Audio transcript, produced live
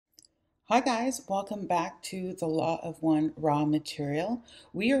Hi guys, welcome back to the Law of One Raw Material.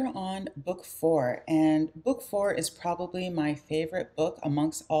 We are on book 4, and book 4 is probably my favorite book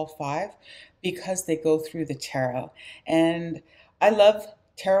amongst all 5 because they go through the tarot. And I love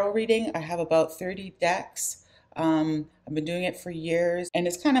tarot reading. I have about 30 decks. I've been doing it for years and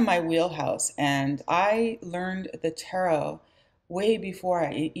it's kind of my wheelhouse. And I learned the tarot way before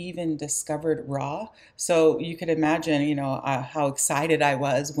I even discovered Raw. So you could imagine, how excited I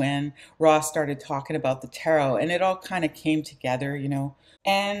was when Ross started talking about the tarot, and it all kind of came together.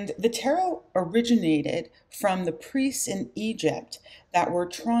 And the tarot originated from the priests in Egypt that were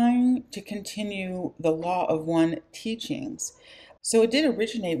trying to continue the Law of One teachings. So it did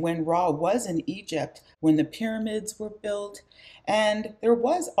originate when Ra was in Egypt, when the pyramids were built, and there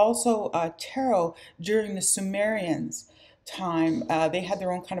was also a tarot during the Sumerians time. They had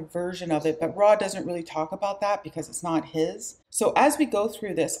their own kind of version of it, but Ra doesn't really talk about that because it's not his. So as we go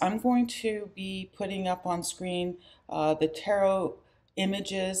through this, I'm going to be putting up on screen the tarot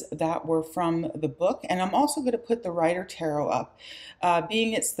images that were from the book, and I'm also going to put the Rider Tarot up,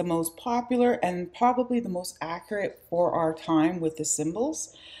 being it's the most popular and probably the most accurate for our time with the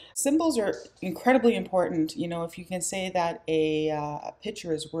symbols. Symbols are incredibly important. If you can say that a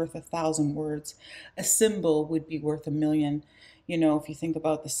picture is worth 1,000 words, a symbol would be worth a million. If you think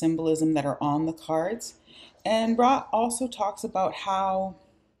about the symbolism that are on the cards. And Ra also talks about how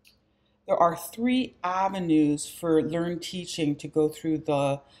there are 3 avenues for learned teaching to go through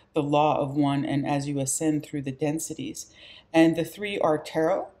the Law of One and as you ascend through the densities. And the 3 are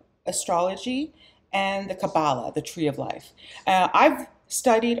tarot, astrology, and the Kabbalah, the tree of life. I've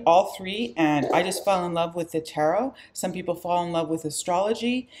studied all 3 and I just fell in love with the tarot. Some people fall in love with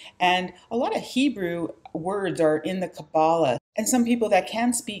astrology, and a lot of Hebrew words are in the Kabbalah. And some people that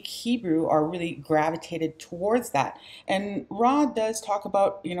can speak Hebrew are really gravitated towards that. And Ra does talk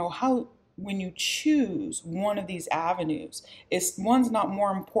about, how when you choose one of these avenues, one's not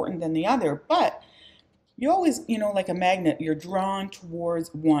more important than the other, but you always, like a magnet, you're drawn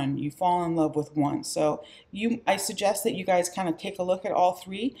towards one. You fall in love with one. So I suggest that you guys kind of take a look at all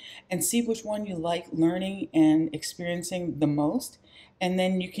 3 and see which one you like learning and experiencing the most. And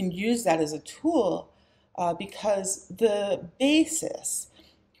then you can use that as a tool because the basis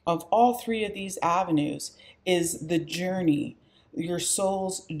of all 3 of these avenues is the journey, your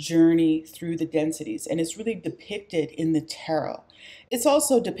soul's journey through the densities. And it's really depicted in the tarot. It's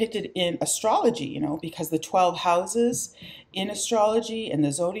also depicted in astrology, because the 12 houses in astrology and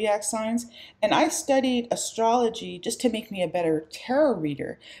the zodiac signs. And I studied astrology just to make me a better tarot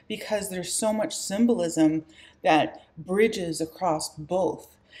reader because there's so much symbolism that bridges across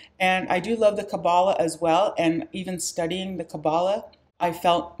both. And I do love the Kabbalah as well. And even studying the Kabbalah, I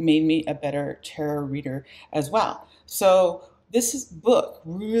felt made me a better tarot reader as well. So this book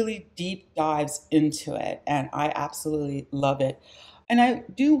really deep dives into it, and I absolutely love it. And I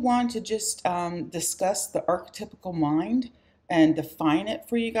do want to just discuss the archetypical mind and define it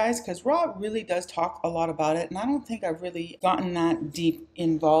for you guys, because Ra really does talk a lot about it, and I don't think I've really gotten that deep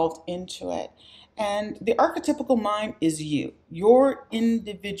involved into it. And the archetypical mind is your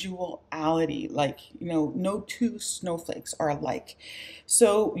individuality, like, no 2 snowflakes are alike.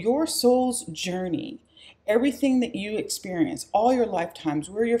 So your soul's journey, everything that you experience, all your lifetimes,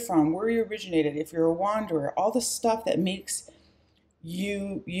 where you're from, where you originated, if you're a wanderer, all the stuff that makes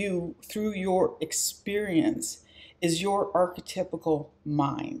you through your experience is your archetypical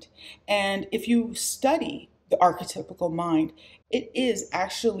mind. And if you study the archetypical mind, it is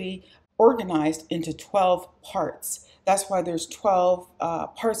actually organized into 12 parts. That's why there's 12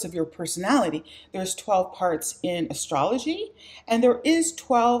 parts of your personality. There's 12 parts in astrology, and there is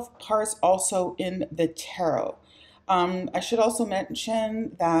 12 parts also in the tarot. I should also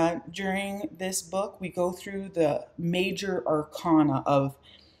mention that during this book, we go through the major arcana of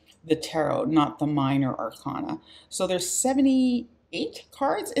the tarot, not the minor arcana. So there's 78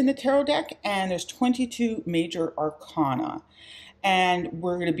 cards in the tarot deck, and there's 22 major arcana. And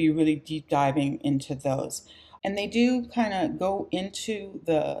we're going to be really deep diving into those. And they do kind of go into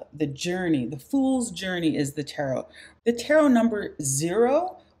the journey. The fool's journey is the tarot. The tarot number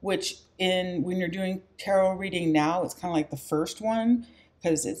 0, which when you're doing tarot reading now, it's kind of like the first one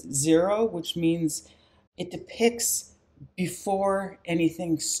because it's 0, which means it depicts before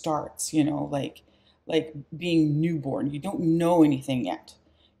anything starts, like being newborn. You don't know anything yet.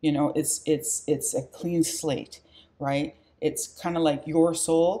 It's a clean slate, right? It's kind of like your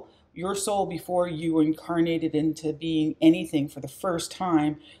soul before you incarnated into being anything for the first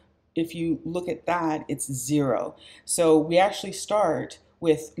time. If you look at that, it's 0. So we actually start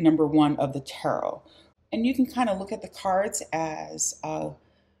with number 1 of the tarot. And you can kind of look at the cards as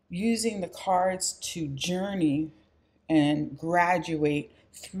using the cards to journey and graduate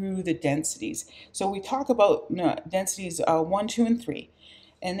through the densities. So we talk about densities 1, 2, and 3.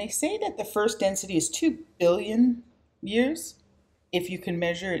 And they say that the first density is 2 billion years if you can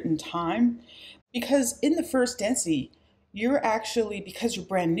measure it in time. Because in the first density, you're actually, because you're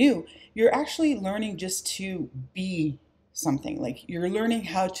brand new, you're actually learning just to be something. Like you're learning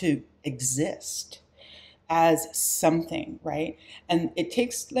how to exist as something, right? And it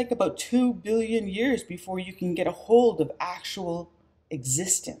takes like about 2 billion years before you can get a hold of actual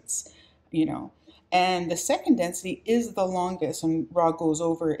existence, you know. And the second density is the longest, and Ra goes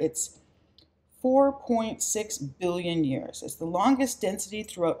over it's 4.6 billion years. It's the longest density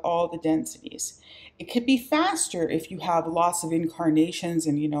throughout all the densities. It could be faster if you have lots of incarnations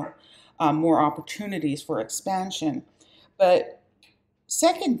and, more opportunities for expansion. But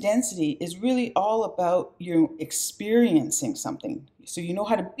second density is really all about you experiencing something. So you know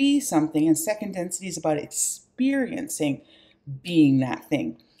how to be something, and second density is about experiencing being that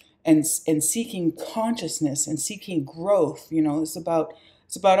thing and seeking consciousness and seeking growth. It's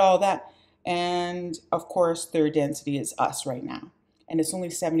about all that. And of course, third density is us right now. And it's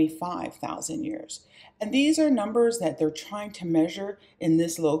only 75,000 years. And these are numbers that they're trying to measure in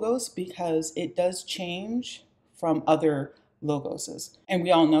this logos because it does change from other logoses. And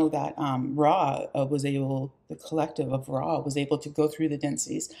we all know that the collective of Ra was able to go through the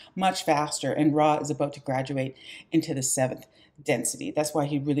densities much faster. And Ra is about to graduate into the seventh density. That's why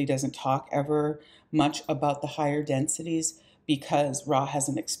he really doesn't talk ever much about the higher densities, because Ra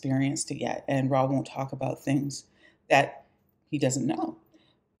hasn't experienced it yet, and Ra won't talk about things that he doesn't know.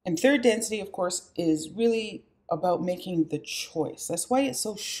 And third density, of course, is really about making the choice. That's why it's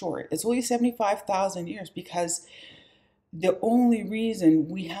so short. It's only 75,000 years, because the only reason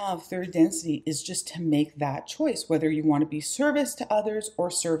we have third density is just to make that choice, whether you want to be service to others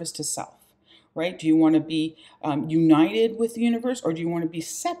or service to self, right? Do you want to be united with the universe, or do you want to be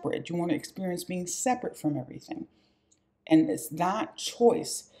separate? Do you want to experience being separate from everything? And it's that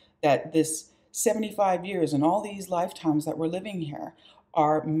choice that this 75 years and all these lifetimes that we're living here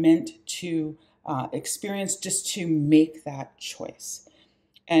are meant to experience, just to make that choice.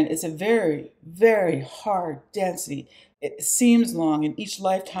 And it's a very, very hard density. It seems long, and each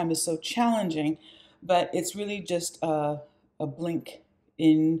lifetime is so challenging, but it's really just a blink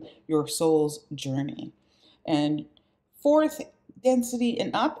in your soul's journey. And fourth density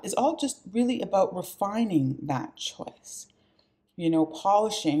and up is all just really about refining that choice,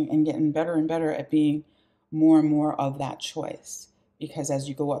 polishing and getting better and better at being more and more of that choice. Because as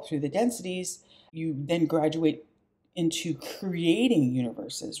you go up through the densities, you then graduate into creating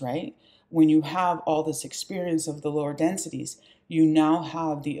universes, right? When you have all this experience of the lower densities, you now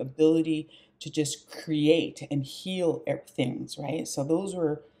have the ability to just create and heal things, right? So those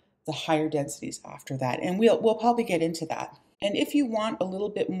were the higher densities after that. And we'll probably get into that. And if you want a little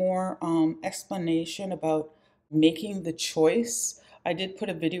bit more explanation about making the choice, I did put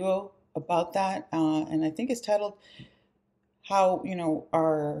a video about that, and I think it's titled how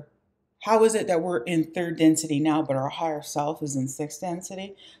how is it that we're in third density now, but our higher self is in sixth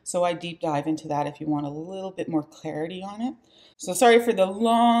density? So I deep dive into that if you want a little bit more clarity on it. So sorry for the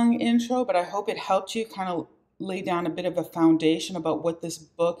long intro, but I hope it helped you kind of lay down a bit of a foundation about what this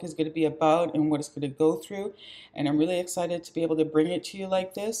book is going to be about and what it's going to go through. And I'm really excited to be able to bring it to you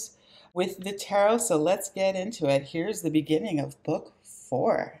like this with the tarot. So let's get into it. Here's the beginning of book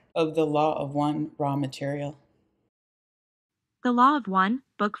 4 of the Law of One Raw Material. The Law of One,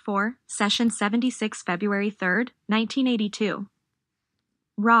 Book 4, Session 76, February 3rd, 1982.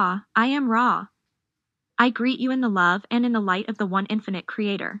 Ra, I am Ra. I greet you in the love and in the light of the one infinite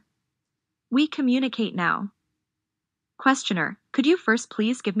creator. We communicate now. Questioner, could you first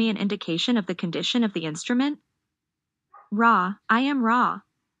please give me an indication of the condition of the instrument? Ra, I am Ra.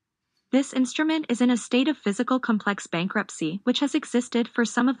 This instrument is in a state of physical complex bankruptcy which has existed for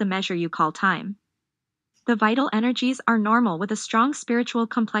some of the measure you call time. The vital energies are normal with a strong spiritual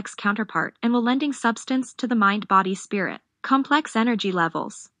complex counterpart and will lending substance to the mind-body-spirit, complex energy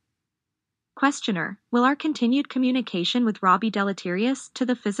levels. Questioner, will our continued communication with Ra be deleterious to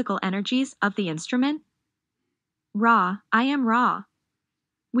the physical energies of the instrument? Ra, I am Ra.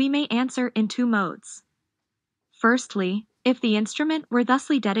 We may answer in 2 modes. Firstly, if the instrument were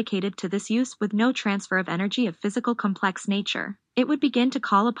thusly dedicated to this use with no transfer of energy of physical complex nature, it would begin to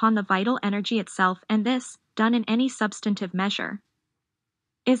call upon the vital energy itself, and this, done in any substantive measure,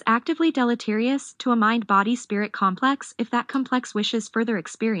 is actively deleterious to a mind-body-spirit complex if that complex wishes further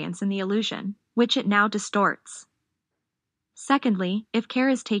experience in the illusion, which it now distorts. Secondly, if care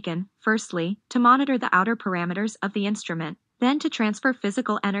is taken, firstly, to monitor the outer parameters of the instrument, then to transfer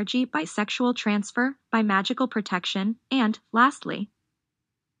physical energy by sexual transfer, by magical protection, and, lastly,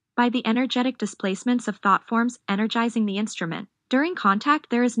 by the energetic displacements of thought forms energizing the instrument. During contact,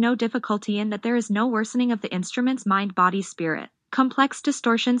 there is no difficulty in that there is no worsening of the instrument's mind, body, spirit. Complex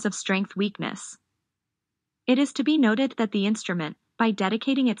distortions of strength, weakness. It is to be noted that the instrument, by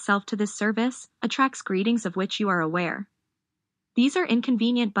dedicating itself to this service, attracts greetings of which you are aware. These are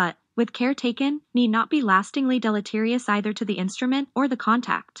inconvenient but, with care taken, need not be lastingly deleterious either to the instrument or the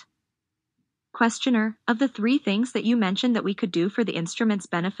contact. Questioner, of the 3 things that you mentioned that we could do for the instrument's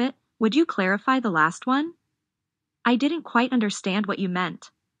benefit, would you clarify the last one? I didn't quite understand what you meant.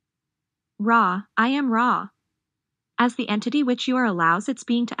 Ra, I am Ra. As the entity which you are allows its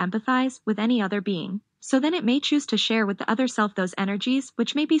being to empathize with any other being, so then it may choose to share with the other self those energies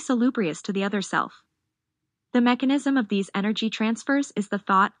which may be salubrious to the other self. The mechanism of these energy transfers is the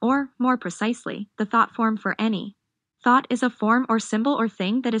thought, or, more precisely, the thought form for any. Thought is a form or symbol or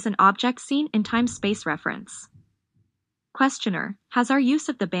thing that is an object seen in time-space reference. Questioner, has our use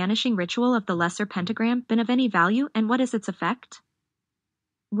of the banishing ritual of the lesser pentagram been of any value, and what is its effect?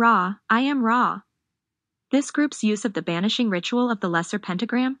 Ra, I am Ra. This group's use of the banishing ritual of the lesser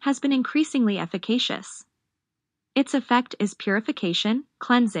pentagram has been increasingly efficacious. Its effect is purification,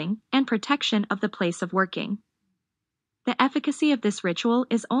 cleansing, and protection of the place of working. The efficacy of this ritual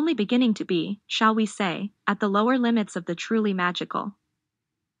is only beginning to be, shall we say, at the lower limits of the truly magical.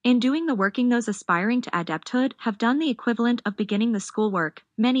 In doing the working, those aspiring to adepthood have done the equivalent of beginning the schoolwork,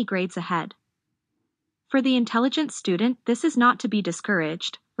 many grades ahead. For the intelligent student, this is not to be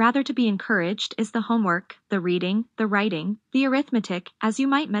discouraged, rather to be encouraged is the homework, the reading, the writing, the arithmetic, as you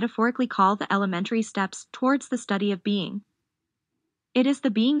might metaphorically call the elementary steps towards the study of being. It is the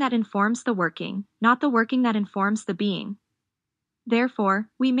being that informs the working, not the working that informs the being. Therefore,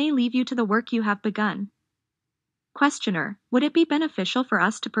 we may leave you to the work you have begun. Questioner, would it be beneficial for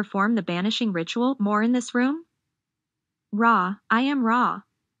us to perform the banishing ritual more in this room? Ra, I am Ra.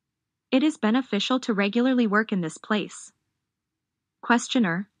 It is beneficial to regularly work in this place.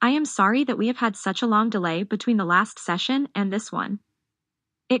 Questioner, I am sorry that we have had such a long delay between the last session and this one.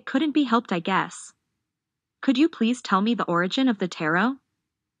 It couldn't be helped, I guess. Could you please tell me the origin of the tarot?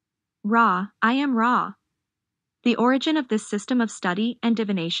 Ra, I am Ra. The origin of this system of study and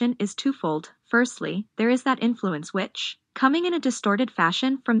divination is twofold. Firstly, there is that influence which, coming in a distorted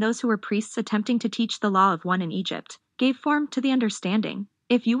fashion from those who were priests attempting to teach the law of one in Egypt, gave form to the understanding,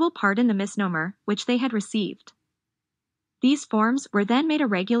 if you will pardon the misnomer, which they had received. These forms were then made a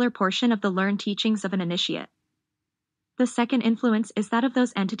regular portion of the learned teachings of an initiate. The second influence is that of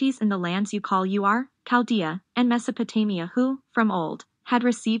those entities in the lands you call Ur, Chaldea, and Mesopotamia who, from old, had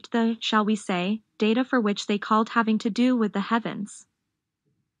received the, shall we say, data for which they called having to do with the heavens.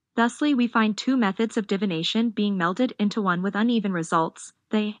 Thusly we find 2 methods of divination being melded into one with uneven results,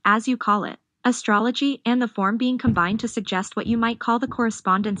 the, as you call it, astrology and the form being combined to suggest what you might call the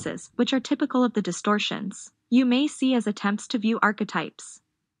correspondences, which are typical of the distortions you may see as attempts to view archetypes.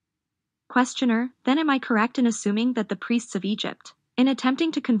 Questioner, then am I correct in assuming that the priests of Egypt, in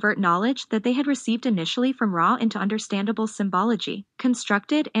attempting to convert knowledge that they had received initially from Ra into understandable symbology,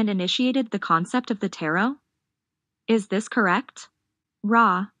 constructed and initiated the concept of the tarot? Is this correct?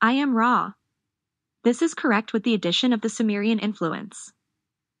 Ra, I am Ra. This is correct with the addition of the Sumerian influence.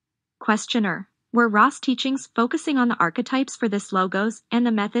 Questioner, were Ra's teachings focusing on the archetypes for this logos and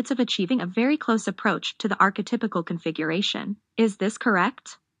the methods of achieving a very close approach to the archetypical configuration? Is this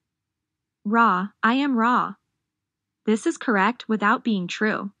correct? Ra, I am Ra. This is correct without being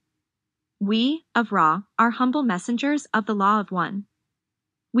true. We, of Ra, are humble messengers of the law of one.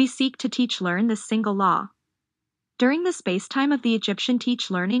 We seek to learn this single law. During the space-time of the Egyptian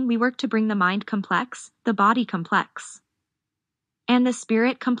learning, we work to bring the mind complex, the body complex, and the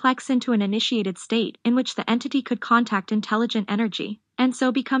spirit complex into an initiated state in which the entity could contact intelligent energy, and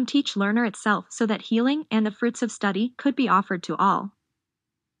so become learner itself so that healing and the fruits of study could be offered to all.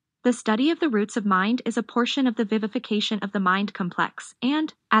 The study of the roots of mind is a portion of the vivification of the mind complex,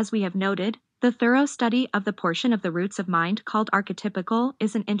 and, as we have noted, the thorough study of the portion of the roots of mind called archetypical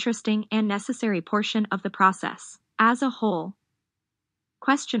is an interesting and necessary portion of the process, as a whole.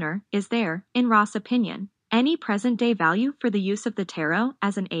 Questioner, is there, in Ra's opinion, any present-day value for the use of the tarot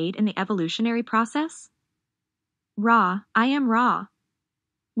as an aid in the evolutionary process? Ra, I am Ra.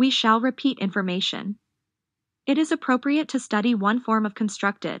 We shall repeat information. It is appropriate to study one form of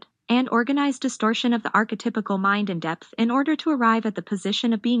constructed and organized distortion of the archetypical mind in depth in order to arrive at the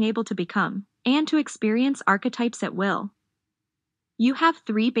position of being able to become and to experience archetypes at will. You have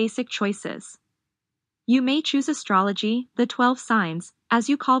 3 basic choices. You may choose astrology, the 12 signs, as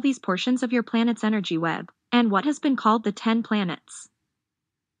you call these portions of your planet's energy web, and what has been called the 10 planets.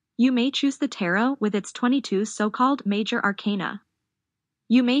 You may choose the tarot with its 22 so-called major arcana.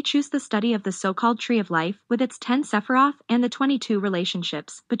 You may choose the study of the so-called Tree of Life with its 10 Sephiroth and the 22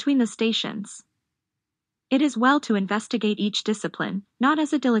 relationships between the stations. It is well to investigate each discipline, not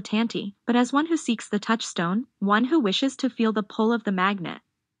as a dilettante, but as one who seeks the touchstone, one who wishes to feel the pull of the magnet.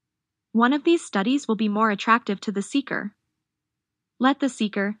 One of these studies will be more attractive to the seeker. Let the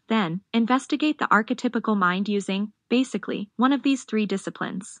seeker, then, investigate the archetypical mind using, basically, one of these 3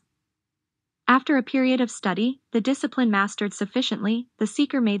 disciplines. After a period of study, the discipline mastered sufficiently, the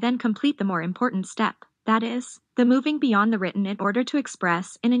seeker may then complete the more important step, that is, the moving beyond the written in order to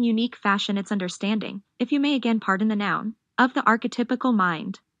express in a unique fashion its understanding, if you may again pardon the noun, of the archetypical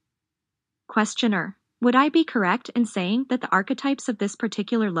mind. Questioner: would I be correct in saying that the archetypes of this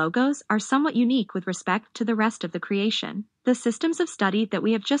particular logos are somewhat unique with respect to the rest of the creation? The systems of study that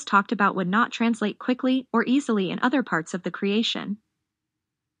we have just talked about would not translate quickly or easily in other parts of the creation.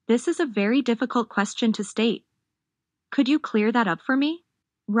 This is a very difficult question to state. Could you clear that up for me?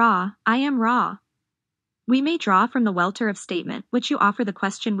 Ra, I am Ra. We may draw from the welter of statement which you offer the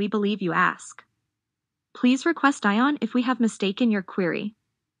question we believe you ask. Please request Ion if we have mistaken your query.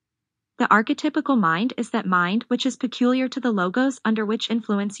 The archetypical mind is that mind which is peculiar to the logos under which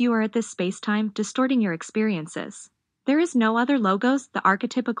influence you are at this space-time distorting your experiences. There is no other logos the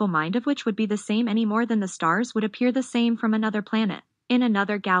archetypical mind of which would be the same any more than the stars would appear the same from another planet, in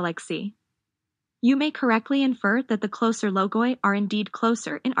another galaxy. You may correctly infer that the closer logoi are indeed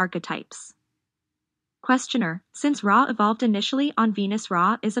closer in archetypes. Questioner: since Ra evolved initially on Venus,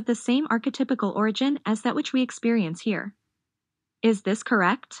 Ra is of the same archetypical origin as that which we experience here. Is this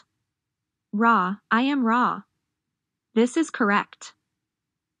correct? Ra, I am Ra. This is correct.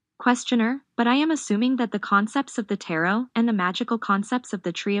 Questioner: but I am assuming that the concepts of the tarot and the magical concepts of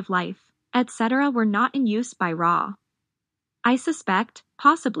the Tree of Life, etc. were not in use by Ra. I suspect,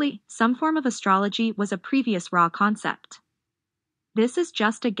 possibly, some form of astrology was a previous Ra concept. This is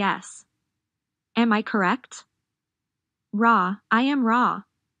just a guess. Am I correct? Ra, I am Ra.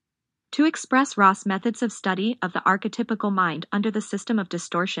 To express Ra's methods of study of the archetypical mind under the system of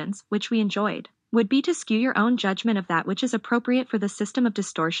distortions which we enjoyed, would be to skew your own judgment of that which is appropriate for the system of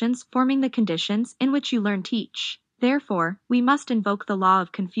distortions forming the conditions in which you learn teach. Therefore, we must invoke the law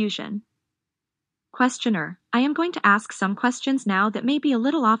of confusion. Questioner: I am going to ask some questions now that may be a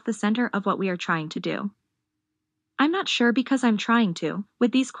little off the center of what we are trying to do. I'm not sure because I'm trying to,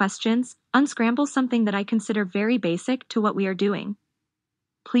 with these questions, unscramble something that I consider very basic to what we are doing.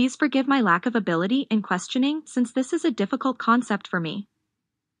 Please forgive my lack of ability in questioning since this is a difficult concept for me.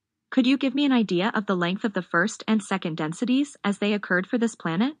 Could you give me an idea of the length of the first and second densities as they occurred for this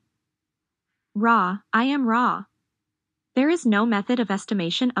planet? Ra, I am Ra. There is no method of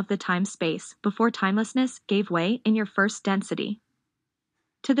estimation of the time-space before timelessness gave way in your first density.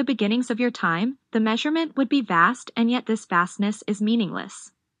 To the beginnings of your time, the measurement would be vast, and yet this vastness is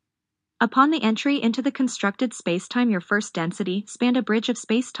meaningless. Upon the entry into the constructed spacetime, your first density spanned a bridge of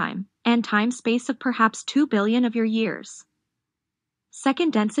spacetime, and time-space of perhaps 2 billion of your years.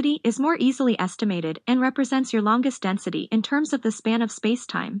 Second density is more easily estimated and represents your longest density in terms of the span of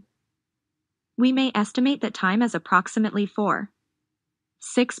spacetime. We may estimate that time as approximately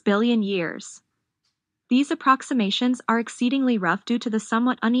 6 billion years. These approximations are exceedingly rough due to the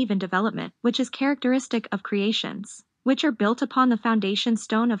somewhat uneven development which is characteristic of creations, which are built upon the foundation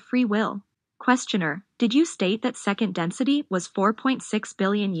stone of free will. Questioner: did you state that second density was 4.6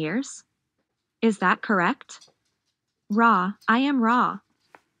 billion years? Is that correct? Ra, I am Ra.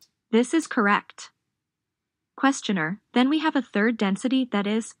 This is correct. Questioner: then we have a third density that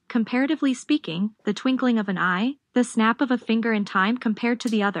is, comparatively speaking, the twinkling of an eye, the snap of a finger in time compared to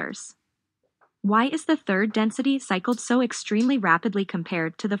the others. Why is the third density cycled so extremely rapidly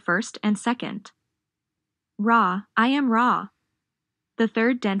compared to the first and second? Ra, I am Ra. The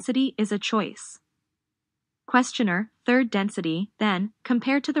third density is a choice. Questioner: third density, then,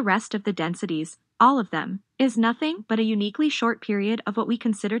 compared to the rest of the densities, all of them, is nothing but a uniquely short period of what we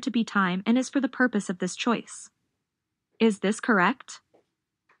consider to be time and is for the purpose of this choice. Is this correct?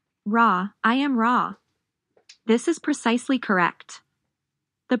 Ra, I am Ra. This is precisely correct.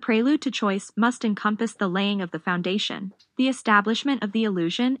 The prelude to choice must encompass the laying of the foundation, the establishment of the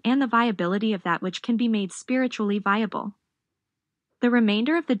illusion, and the viability of that which can be made spiritually viable. The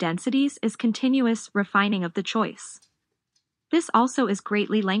remainder of the densities is continuous refining of the choice. This also is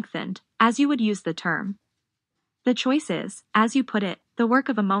greatly lengthened, as you would use the term. The choice is, as you put it, the work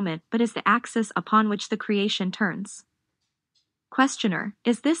of a moment but is the axis upon which the creation turns. Questioner: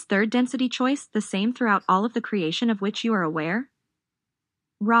 is this third density choice the same throughout all of the creation of which you are aware?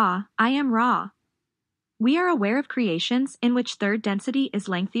 Ra, I am Ra. We are aware of creations in which third density is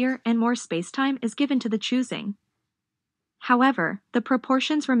lengthier and more spacetime is given to the choosing. However, the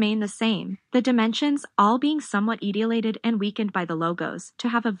proportions remain the same, the dimensions all being somewhat ideated and weakened by the logos to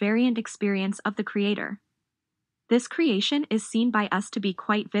have a variant experience of the creator. This creation is seen by us to be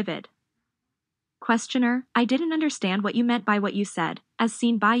quite vivid. Questioner, I didn't understand what you meant by what you said, as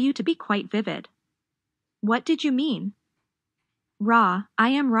seen by you to be quite vivid. What did you mean? Ra, I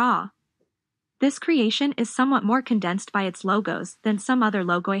am Ra. This creation is somewhat more condensed by its logos than some other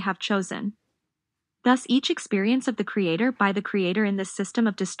logoi have chosen. Thus each experience of the creator by the creator in this system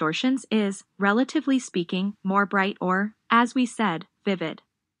of distortions is, relatively speaking, more bright or, as we said, vivid.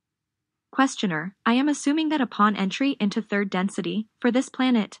 Questioner, I am assuming that upon entry into third density, for this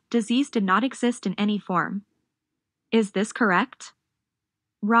planet, disease did not exist in any form. Is this correct?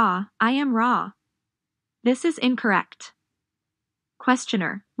 Ra, I am Ra. This is incorrect.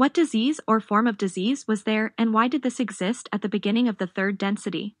 Questioner, what disease or form of disease was there and why did this exist at the beginning of the third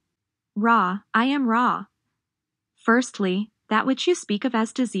density? Ra, I am Ra. Firstly, that which you speak of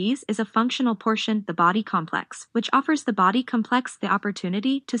as disease is a functional portion, the body complex, which offers the body complex the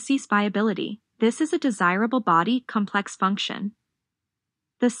opportunity to cease viability. This is a desirable body complex function.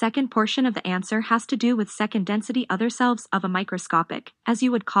 The second portion of the answer has to do with second density other selves of a microscopic, as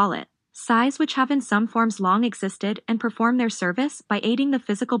you would call it, size which have in some forms long existed and perform their service by aiding the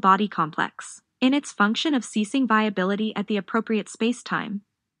physical body complex in its function of ceasing viability at the appropriate space-time.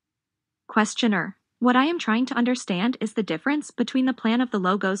 Questioner, what I am trying to understand is the difference between the plan of the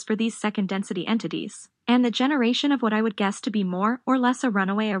logos for these second density entities and the generation of what I would guess to be more or less a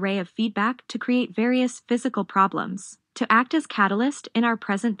runaway array of feedback to create various physical problems, to act as catalyst in our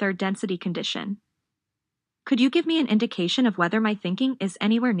present third density condition. Could you give me an indication of whether my thinking is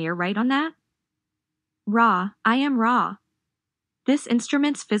anywhere near right on that? Ra, I am Ra. This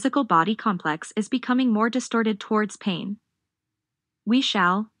instrument's physical body complex is becoming more distorted towards pain. We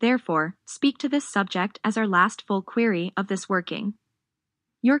shall, therefore, speak to this subject as our last full query of this working.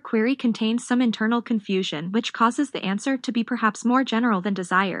 Your query contains some internal confusion which causes the answer to be perhaps more general than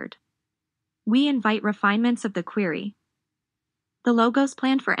desired. We invite refinements of the query. The logos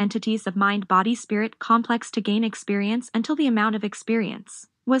planned for entities of mind body spirit complex to gain experience until the amount of experience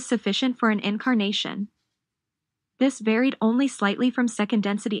was sufficient for an incarnation. This varied only slightly from second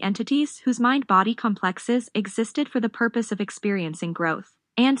density entities whose mind body complexes existed for the purpose of experiencing growth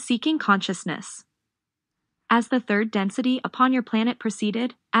and seeking consciousness. As the third density upon your planet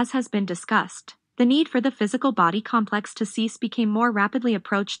proceeded, as has been discussed, the need for the physical body complex to cease became more rapidly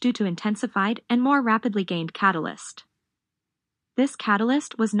approached due to intensified and more rapidly gained catalyst. This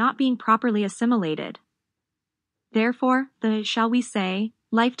catalyst was not being properly assimilated. Therefore, the, shall we say,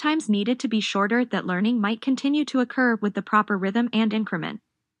 lifetimes needed to be shorter that learning might continue to occur with the proper rhythm and increment.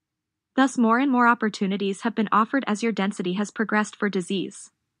 Thus more and more opportunities have been offered as your density has progressed for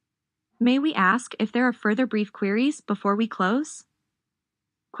disease. May we ask if there are further brief queries before we close?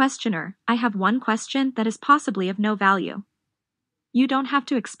 Questioner, I have one question that is possibly of no value. You don't have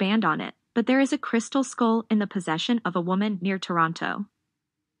to expand on it, but there is a crystal skull in the possession of a woman near Toronto.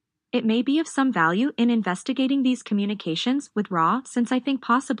 It may be of some value in investigating these communications with Ra since I think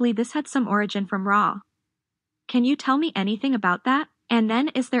possibly this had some origin from Ra. Can you tell me anything about that? And then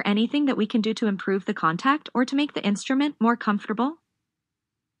is there anything that we can do to improve the contact or to make the instrument more comfortable?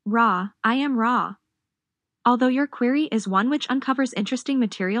 Ra, I am Ra. Although your query is one which uncovers interesting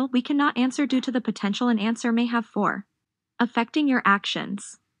material we cannot answer due to the potential an answer may have for affecting your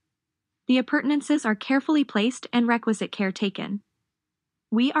actions. The appurtenances are carefully placed and requisite care taken.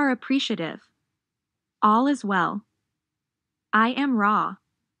 We are appreciative. All is well. I am Ra.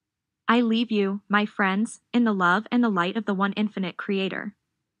 I leave you, my friends, in the love and the light of the one infinite Creator.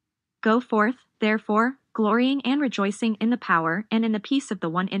 Go forth, therefore, glorying and rejoicing in the power and in the peace of the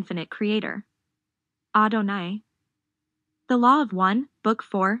one infinite Creator. Adonai. The Law of One, Book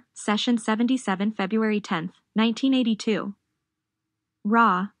 4, Session 77, February 10, 1982.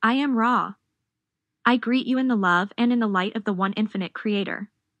 Ra, I am Ra. I greet you in the love and in the light of the one infinite Creator.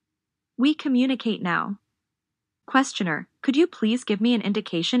 We communicate now. Questioner, could you please give me an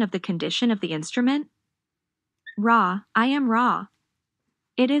indication of the condition of the instrument? Ra, I am Ra.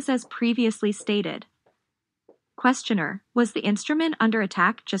 It is as previously stated. Questioner, was the instrument under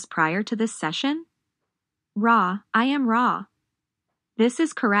attack just prior to this session? Ra, I am Ra. This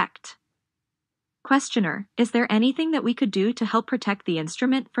is correct. Questioner, is there anything that we could do to help protect the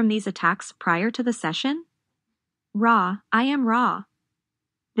instrument from these attacks prior to the session? Ra, I am Ra.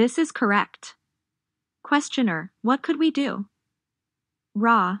 This is correct. Questioner, what could we do?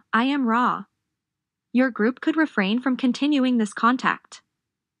 Ra, I am Ra. Your group could refrain from continuing this contact.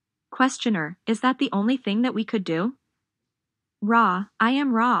 Questioner, is that the only thing that we could do? Ra, I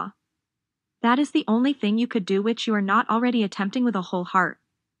am Ra. That is the only thing you could do which you are not already attempting with a whole heart.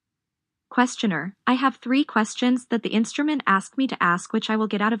 Questioner, I have 3 questions that the instrument asked me to ask which I will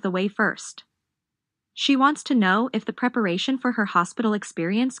get out of the way first. She wants to know if the preparation for her hospital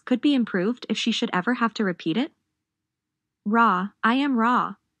experience could be improved if she should ever have to repeat it. Ra, I am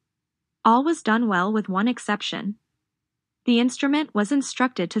Ra. All was done well with one exception. The instrument was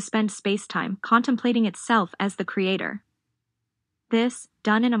instructed to spend space-time contemplating itself as the creator. This,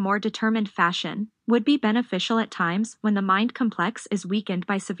 done in a more determined fashion, would be beneficial at times when the mind complex is weakened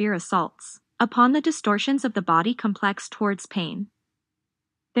by severe assaults upon the distortions of the body complex towards pain.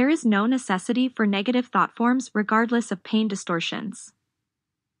 There is no necessity for negative thought forms regardless of pain distortions.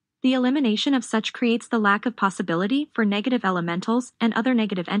 The elimination of such creates the lack of possibility for negative elementals and other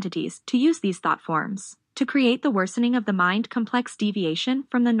negative entities to use these thought forms to create the worsening of the mind complex deviation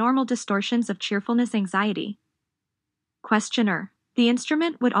from the normal distortions of cheerfulness anxiety. Questioner, the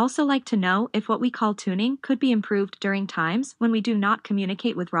instrument would also like to know if what we call tuning could be improved during times when we do not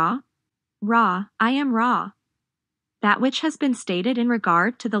communicate with Ra. Ra, I am Ra. That which has been stated in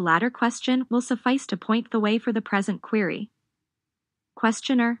regard to the latter question will suffice to point the way for the present query.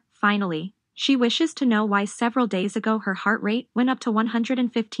 Questioner, finally, she wishes to know why several days ago her heart rate went up to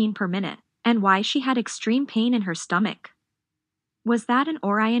 115 per minute, and why she had extreme pain in her stomach. Was that an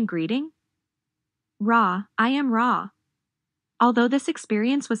Orion greeting? Ra, I am Ra. Although this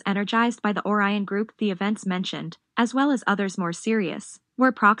experience was energized by the Orion group, the events mentioned, as well as others more serious,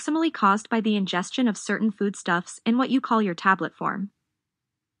 were proximally caused by the ingestion of certain foodstuffs in what you call your tablet form.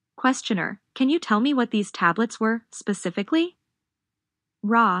 Questioner, can you tell me what these tablets were, specifically?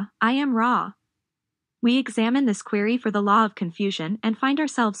 Ra, I am Ra. We examine this query for the law of confusion and find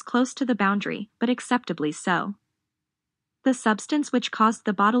ourselves close to the boundary, but acceptably so. The substance which caused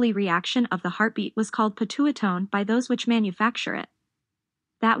the bodily reaction of the heartbeat was called pituitone by those which manufacture it.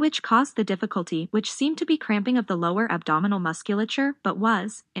 That which caused the difficulty which seemed to be cramping of the lower abdominal musculature but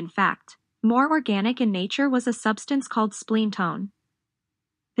was, in fact, more organic in nature was a substance called spleentone.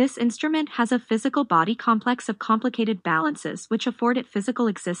 This instrument has a physical body complex of complicated balances which afford it physical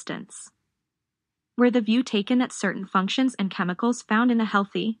existence. Were the view taken that certain functions and chemicals found in the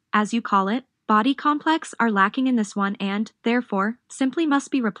healthy, as you call it, body complex are lacking in this one and, therefore, simply must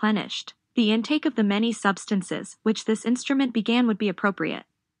be replenished, the intake of the many substances which this instrument began would be appropriate.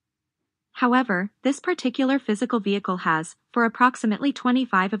 However, this particular physical vehicle has, for approximately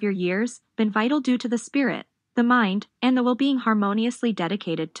 25 of your years, been vital due to the spirit, the mind, and the will being harmoniously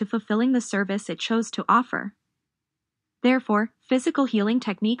dedicated to fulfilling the service it chose to offer. Therefore, physical healing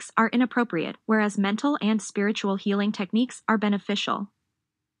techniques are inappropriate, whereas mental and spiritual healing techniques are beneficial.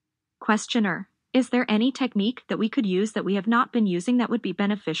 Questioner, is there any technique that we could use that we have not been using that would be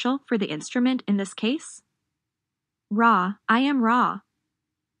beneficial for the instrument in this case? Ra, I am Ra.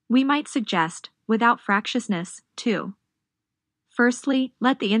 We might suggest, without fractiousness, 2. Firstly,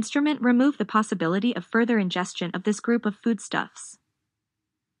 let the instrument remove the possibility of further ingestion of this group of foodstuffs.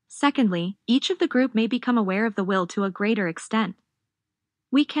 Secondly, each of the group may become aware of the will to a greater extent.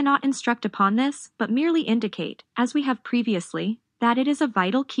 We cannot instruct upon this, but merely indicate, as we have previously, that it is a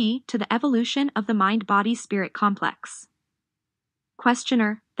vital key to the evolution of the mind-body-spirit complex.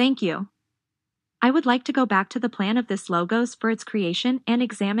 Questioner, thank you. I would like to go back to the plan of this logos for its creation and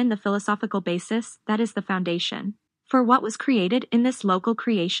examine the philosophical basis, that is the foundation, for what was created in this local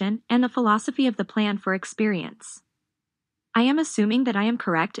creation and the philosophy of the plan for experience. I am assuming that I am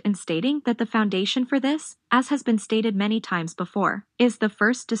correct in stating that the foundation for this, as has been stated many times before, is the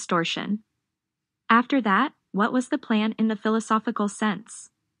first distortion. After that, what was the plan in the philosophical sense?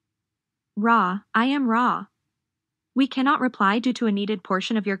 Ra, I am Ra. We cannot reply due to a needed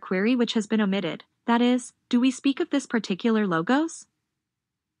portion of your query which has been omitted, that is, do we speak of this particular logos?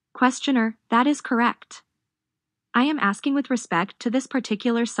 Questioner, that is correct. I am asking with respect to this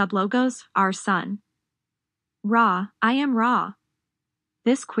particular sublogos, our sun. Ra, I am Ra.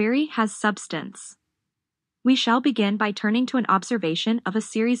 This query has substance. We shall begin by turning to an observation of a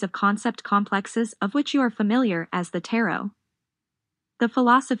series of concept complexes of which you are familiar as the tarot. The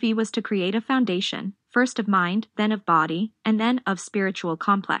philosophy was to create a foundation, first of mind, then of body, and then of spiritual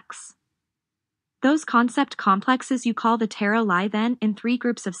complex. Those concept complexes you call the tarot lie then in 3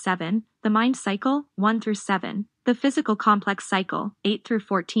 groups of 7, the mind cycle, 1 through 7, the physical complex cycle, 8 through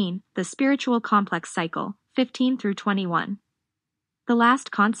 14, the spiritual complex cycle, 15 through 21. The last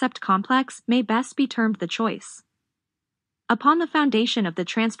concept complex may best be termed the choice. Upon the foundation of the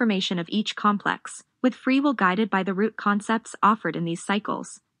transformation of each complex, with free will guided by the root concepts offered in these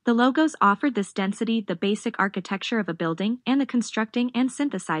cycles, The logos offered this density the basic architecture of a building and the constructing and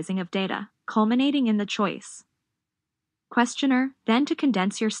synthesizing of data, culminating in the choice. Questioner, then to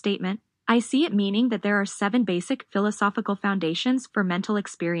condense your statement, I see it meaning that there are 7 basic philosophical foundations for mental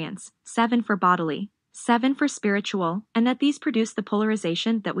experience, 7 for bodily, 7 for spiritual, and that these produce the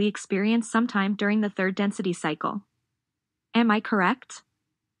polarization that we experience sometime during the third density cycle. Am I correct?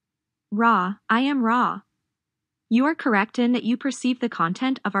 Ra, I am Ra. You are correct in that you perceive the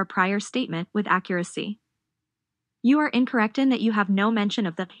content of our prior statement with accuracy. You are incorrect in that you have no mention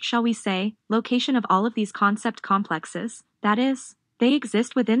of the, shall we say, location of all of these concept complexes, that is, they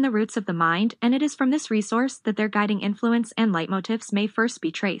exist within the roots of the mind, and it is from this resource that their guiding influence and leitmotifs may first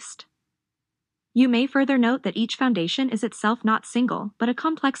be traced. You may further note that each foundation is itself not single, but a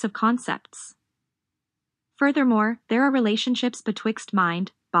complex of concepts. Furthermore, there are relationships betwixt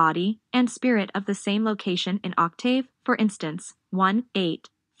mind, body, and spirit of the same location in octave, for instance, 1, 8,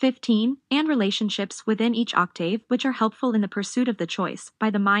 15, and relationships within each octave which are helpful in the pursuit of the choice by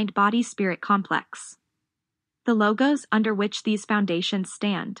the mind-body-spirit complex. The logos under which these foundations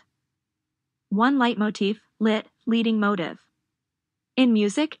stand. 1. Leitmotif, lit, leading motive. In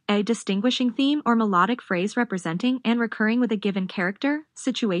music, a distinguishing theme or melodic phrase representing and recurring with a given character,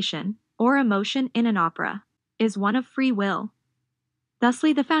 situation, or emotion in an opera, is one of free will.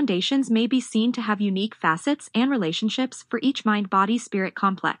 Thusly, the foundations may be seen to have unique facets and relationships for each mind-body-spirit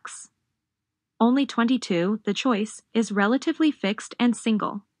complex. Only 22, the choice, is relatively fixed and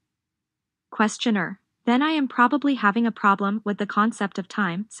single. Questioner. Then I am probably having a problem with the concept of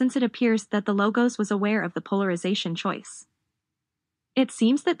time, since it appears that the logos was aware of the polarization choice. It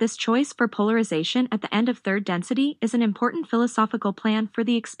seems that this choice for polarization at the end of third density is an important philosophical plan for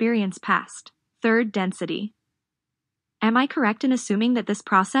the experience past. Third density. Am I correct in assuming that this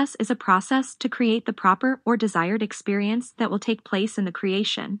process is a process to create the proper or desired experience that will take place in the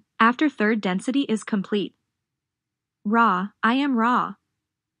creation after third density is complete? Ra, I am Ra.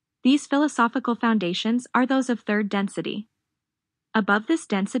 These philosophical foundations are those of third density. Above this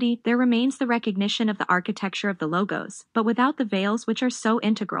density there remains the recognition of the architecture of the logos, but without the veils which are so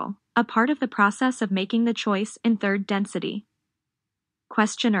integral, a part of the process of making the choice in third density.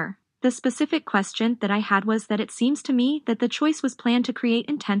 Questioner. The specific question that I had was that it seems to me that the choice was planned to create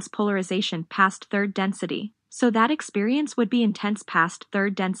intense polarization past third density, so that experience would be intense past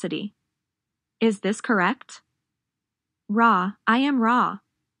third density. Is this correct? Ra, I am Ra.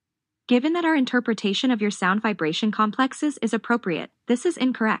 Given that our interpretation of your sound vibration complexes is appropriate, this is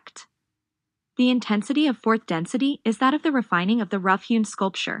incorrect. The intensity of fourth density is that of the refining of the rough-hewn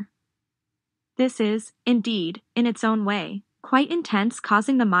sculpture. This is, indeed, in its own way, quite intense,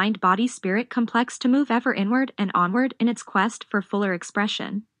 causing the mind-body-spirit complex to move ever inward and onward in its quest for fuller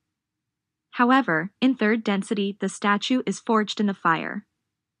expression. However, in third density the statue is forged in the fire.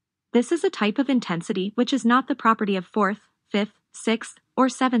 This is a type of intensity which is not the property of fourth, fifth, sixth, or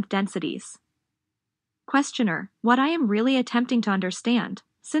seventh densities. Questioner. What I am really attempting to understand,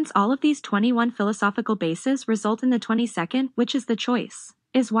 since all of these 21 philosophical bases result in the 22nd, which is the choice,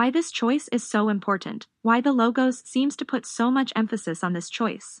 is why this choice is so important, why the logos seems to put so much emphasis on this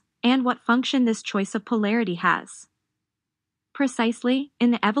choice, and what function this choice of polarity has. Precisely,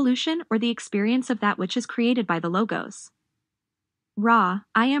 in the evolution or the experience of that which is created by the logos. Ra,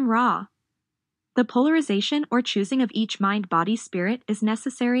 I am Ra. The polarization or choosing of each mind-body-spirit is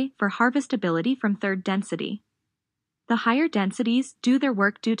necessary for harvestability from third density. The higher densities do their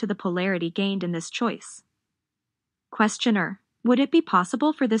work due to the polarity gained in this choice. Questioner. Would it be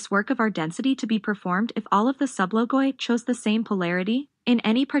possible for this work of our density to be performed if all of the sublogoi chose the same polarity, in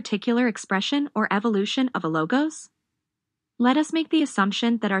any particular expression or evolution of a logos? Let us make the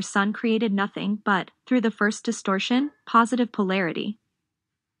assumption that our sun created nothing but, through the first distortion, positive polarity.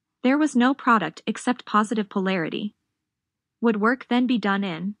 There was no product except positive polarity. Would work then be done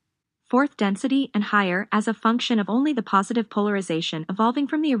in fourth density and higher as a function of only the positive polarization evolving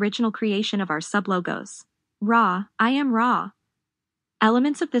from the original creation of our sublogos? Ra, I am Ra.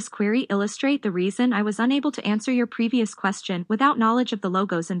 Elements of this query illustrate the reason I was unable to answer your previous question without knowledge of the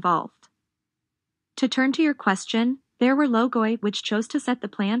logos involved. To turn to your question, there were logoi which chose to set the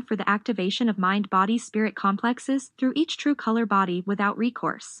plan for the activation of mind-body-spirit complexes through each true color body without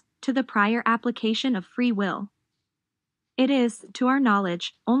recourse to the prior application of free will. It is, to our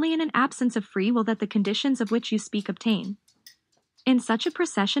knowledge, only in an absence of free will that the conditions of which you speak obtain. In such a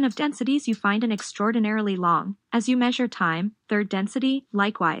procession of densities you find an extraordinarily long, as you measure time, third density,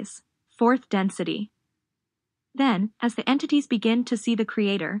 likewise, fourth density. Then, as the entities begin to see the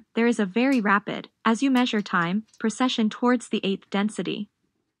creator, there is a very rapid, as you measure time, procession towards the eighth density.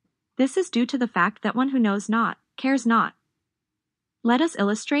 This is due to the fact that one who knows not, cares not. Let us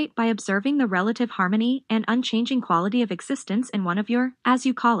illustrate by observing the relative harmony and unchanging quality of existence in one of your, as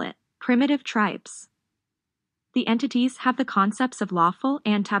you call it, primitive tribes. The entities have the concepts of lawful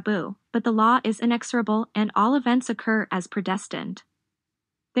and taboo, but the law is inexorable and all events occur as predestined.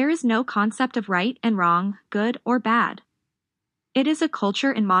 There is no concept of right and wrong, good or bad. It is a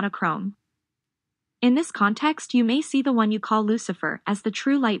culture in monochrome. In this context, you may see the one you call Lucifer as the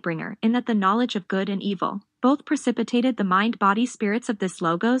true lightbringer, in that the knowledge of good and evil both precipitated the mind-body spirits of this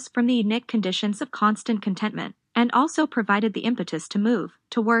logos from the unique conditions of constant contentment, and also provided the impetus to move,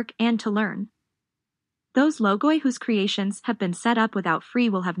 to work, and to learn. Those logoi whose creations have been set up without free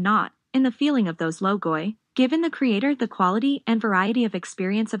will have not, in the feeling of those logoi, given the Creator the quality and variety of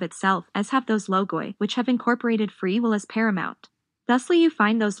experience of itself as have those logoi which have incorporated free will as paramount. Thusly you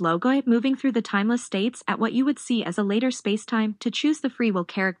find those logoi moving through the timeless states at what you would see as a later spacetime to choose the free will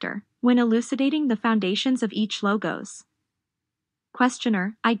character, when elucidating the foundations of each logos.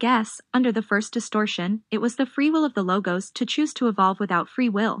 Questioner, I guess, under the first distortion, it was the free will of the logos to choose to evolve without free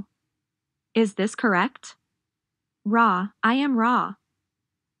will. Is this correct? Ra, I am Ra.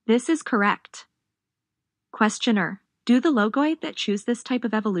 This is correct. Questioner, do the logoi that choose this type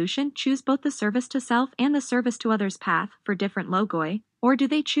of evolution choose both the service to self and the service to others path for different logoi, or do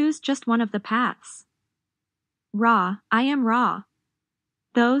they choose just one of the paths? Ra, I am Ra.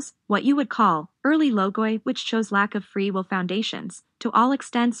 Those, what you would call, early logoi which chose lack of free will foundations, to all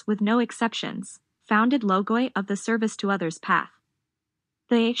extents with no exceptions, founded logoi of the service to others path.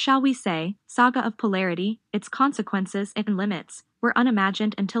 The, shall we say, saga of polarity, its consequences and limits, were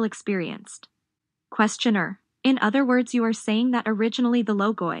unimagined until experienced. Questioner, in other words you are saying that originally the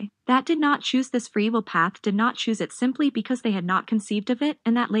logoi that did not choose this free will path did not choose it simply because they had not conceived of it,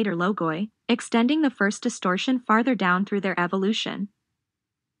 and that later logoi, extending the first distortion farther down through their evolution,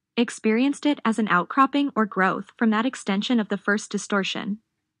 experienced it as an outcropping or growth from that extension of the first distortion.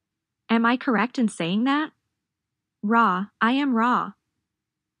 Am I correct in saying that? Ra, I am Ra.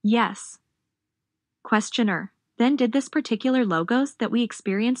 Yes. Questioner, then did this particular logos that we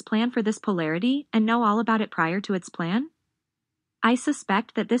experience plan for this polarity and know all about it prior to its plan? I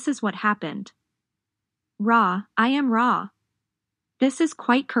suspect that this is what happened. Ra, I am Ra. This is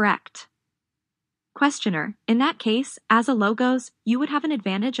quite correct. Questioner, in that case, as a logos, you would have an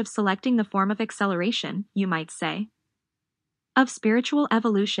advantage of selecting the form of acceleration, you might say, of spiritual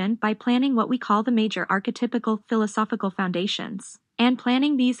evolution by planning what we call the major archetypical philosophical foundations, and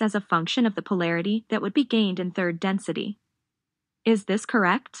planning these as a function of the polarity that would be gained in third density. Is this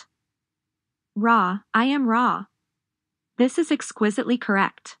correct? Ra, I am Ra. This is exquisitely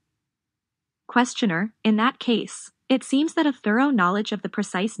correct. Questioner, in that case, it seems that a thorough knowledge of the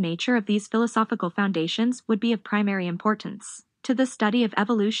precise nature of these philosophical foundations would be of primary importance to the study of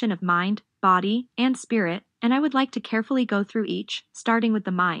evolution of mind, body, and spirit, and I would like to carefully go through each, starting with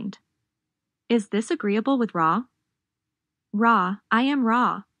the mind. Is this agreeable with Ra? Ra, I am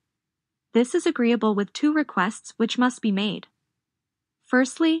Ra. This is agreeable with two requests which must be made.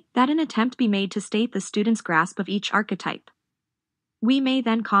 Firstly, that an attempt be made to state the student's grasp of each archetype. We may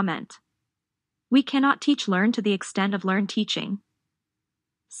then comment. We cannot teach learn to the extent of learn teaching.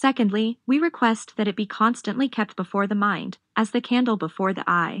 Secondly, we request that it be constantly kept before the mind, as the candle before the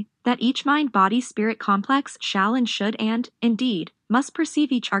eye, that each mind-body-spirit complex shall and should and, indeed, must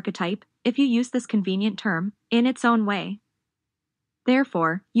perceive each archetype, if you use this convenient term, in its own way.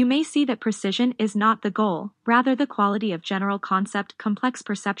 Therefore, you may see that precision is not the goal, rather the quality of general concept complex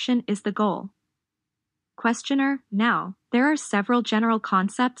perception is the goal. Questioner, now, there are several general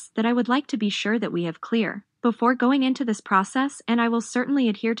concepts that I would like to be sure that we have clear before going into this process, and I will certainly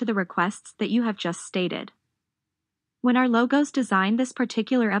adhere to the requests that you have just stated. When our logos designed this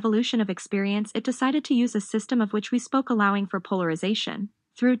particular evolution of experience, it decided to use a system of which we spoke allowing for polarization,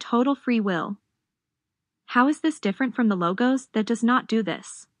 through total free will. How is this different from the logos that does not do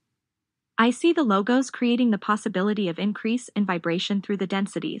this? I see the logos creating the possibility of increase in vibration through the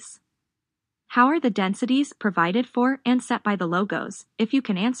densities. How are the densities provided for and set by the logos, if you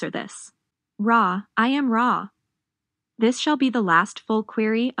can answer this? Ra, I am Ra. This shall be the last full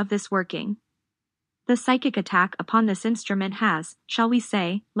query of this working. The psychic attack upon this instrument has, shall we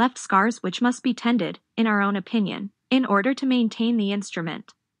say, left scars which must be tended, in our own opinion, in order to maintain the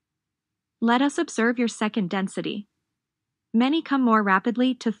instrument. Let us observe your second density. Many come more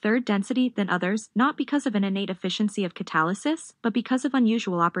rapidly to third density than others, not because of an innate efficiency of catalysis, but because of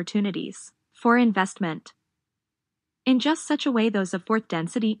unusual opportunities for investment. In just such a way those of fourth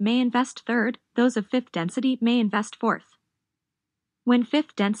density may invest third, those of fifth density may invest fourth. When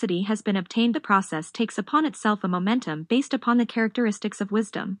fifth density has been obtained, the process takes upon itself a momentum based upon the characteristics of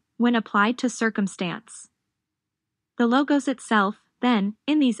wisdom, when applied to circumstance. The logos itself, then,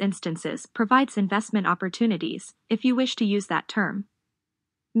 in these instances, provides investment opportunities, if you wish to use that term.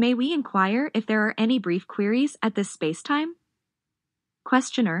 May we inquire if there are any brief queries at this spacetime?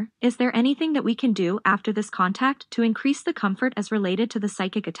 Questioner, is there anything that we can do after this contact to increase the comfort as related to the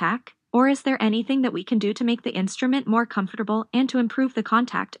psychic attack? Or is there anything that we can do to make the instrument more comfortable and to improve the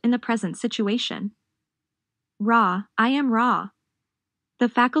contact in the present situation? Ra, I am Ra. The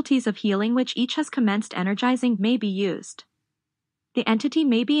faculties of healing which each has commenced energizing may be used. The entity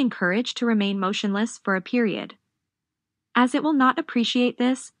may be encouraged to remain motionless for a period. As it will not appreciate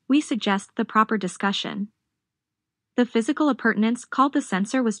this, we suggest the proper discussion. The physical appurtenance called the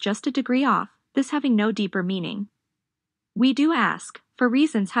sensor was just a degree off, this having no deeper meaning. We do ask, for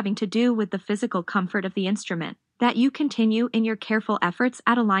reasons having to do with the physical comfort of the instrument, that you continue in your careful efforts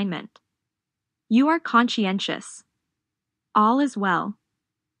at alignment. You are conscientious. All is well.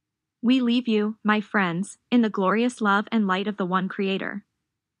 We leave you, my friends, in the glorious love and light of the one Creator.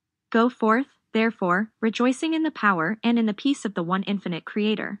 Go forth, therefore, rejoicing in the power and in the peace of the one infinite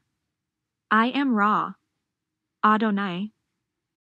Creator. I am Ra. Adonai.